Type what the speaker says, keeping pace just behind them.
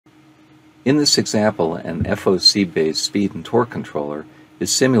In this example, an FOC-based speed and torque controller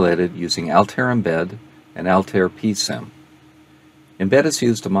is simulated using Altair Embed and Altair PSIM. Embed is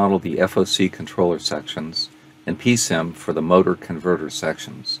used to model the FOC controller sections and PSIM for the motor converter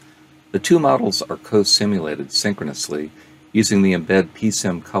sections. The two models are co-simulated synchronously using the Embed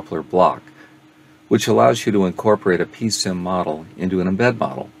PSIM coupler block, which allows you to incorporate a PSIM model into an Embed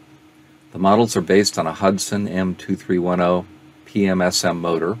model. The models are based on a Hudson M2310 PMSM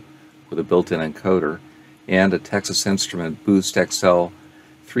motor with a built-in encoder and a Texas Instrument Boost XL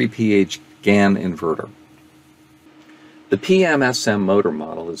 3pH GAN inverter. The PMSM motor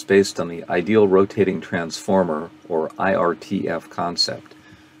model is based on the ideal rotating transformer, or IRTF concept.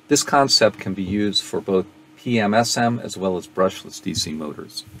 This concept can be used for both PMSM as well as brushless DC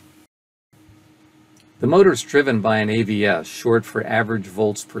motors. The motor is driven by an AVS, short for average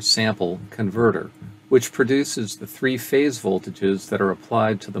volts per sample, converter, which produces the three-phase voltages that are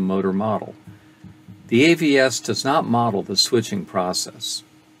applied to the motor model. The AVS does not model the switching process.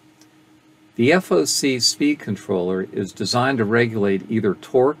 The FOC Speed Controller is designed to regulate either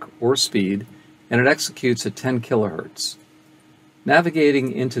torque or speed, and it executes at 10 kHz.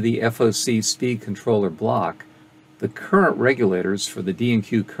 Navigating into the FOC Speed Controller block, the current regulators for the D and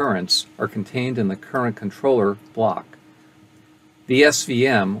Q currents are contained in the current controller block. The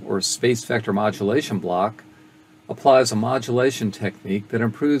SVM, or Space Vector Modulation block, applies a modulation technique that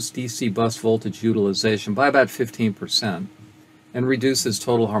improves DC bus voltage utilization by about 15% and reduces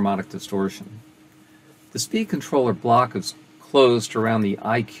total harmonic distortion. The speed controller block is closed around the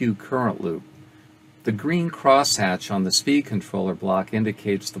IQ current loop. The green crosshatch on the speed controller block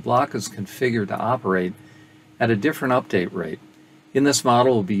indicates the block is configured to operate at a different update rate. In this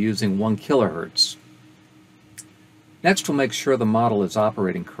model, we'll be using 1 kHz. Next, we'll make sure the model is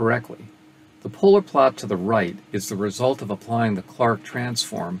operating correctly. The polar plot to the right is the result of applying the Clark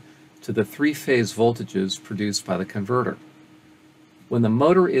transform to the three-phase voltages produced by the converter. When the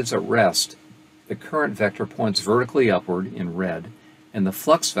motor is at rest, the current vector points vertically upward in red, and the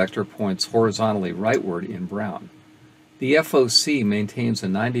flux vector points horizontally rightward in brown. The FOC maintains a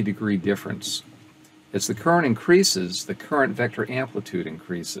 90-degree difference. As the current increases, the current vector amplitude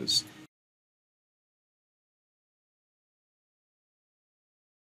increases.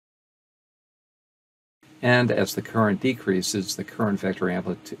 And as the current decreases, the current vector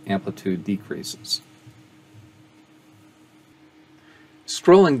amplitude decreases.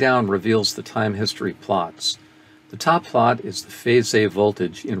 Scrolling down reveals the time history plots. The top plot is the phase A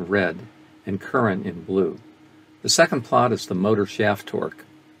voltage in red and current in blue. The second plot is the motor shaft torque.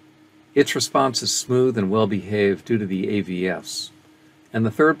 Its response is smooth and well behaved due to the AVS. And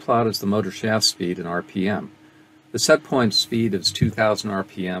the third plot is the motor shaft speed in RPM. The set point speed is 2000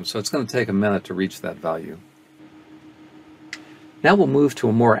 RPM, so it's going to take a minute to reach that value. Now we'll move to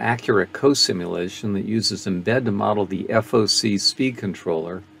a more accurate cosimulation that uses Embed to model the FOC speed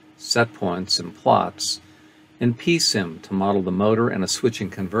controller, set points, and plots, and PSIM to model the motor and a switching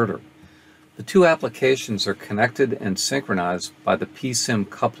converter. The two applications are connected and synchronized by the PSIM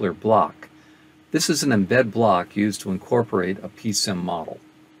coupler block. This is an Embed block used to incorporate a PSIM model.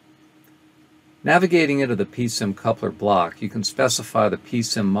 Navigating into the PSIM coupler block, you can specify the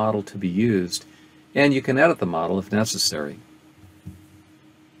PSIM model to be used, and you can edit the model if necessary.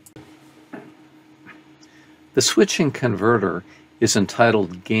 The switching converter is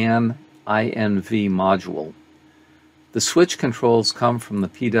entitled GAN INV module. The switch controls come from the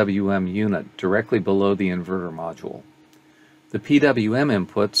PWM unit directly below the inverter module. The PWM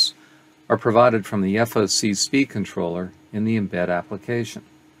inputs are provided from the FOC speed controller in the Embed application.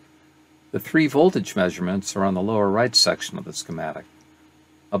 The three voltage measurements are on the lower right section of the schematic.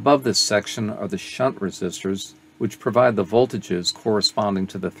 Above this section are the shunt resistors, which provide the voltages corresponding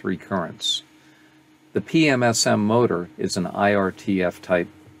to the three currents. The PMSM motor is an IRTF type.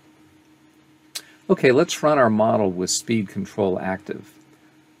 Okay, let's run our model with speed control active.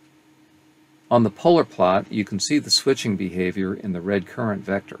 On the polar plot, you can see the switching behavior in the red current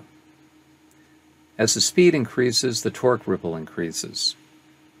vector. As the speed increases, the torque ripple increases.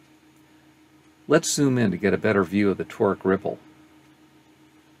 Let's zoom in to get a better view of the torque ripple.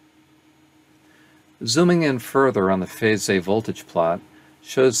 Zooming in further on the phase A voltage plot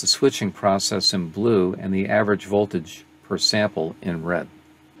shows the switching process in blue and the average voltage per sample in red.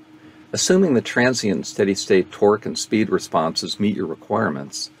 Assuming the transient and steady-state torque and speed responses meet your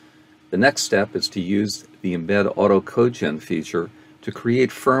requirements, the next step is to use the Embed Auto Cogen feature to create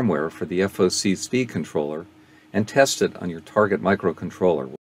firmware for the FOC speed controller and test it on your target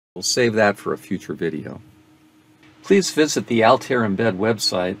microcontroller. We'll save that for a future video. Please visit the Altair Embed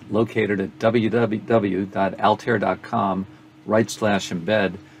website located at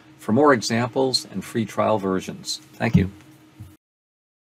www.altair.com/embed for more examples and free trial versions. Thank you.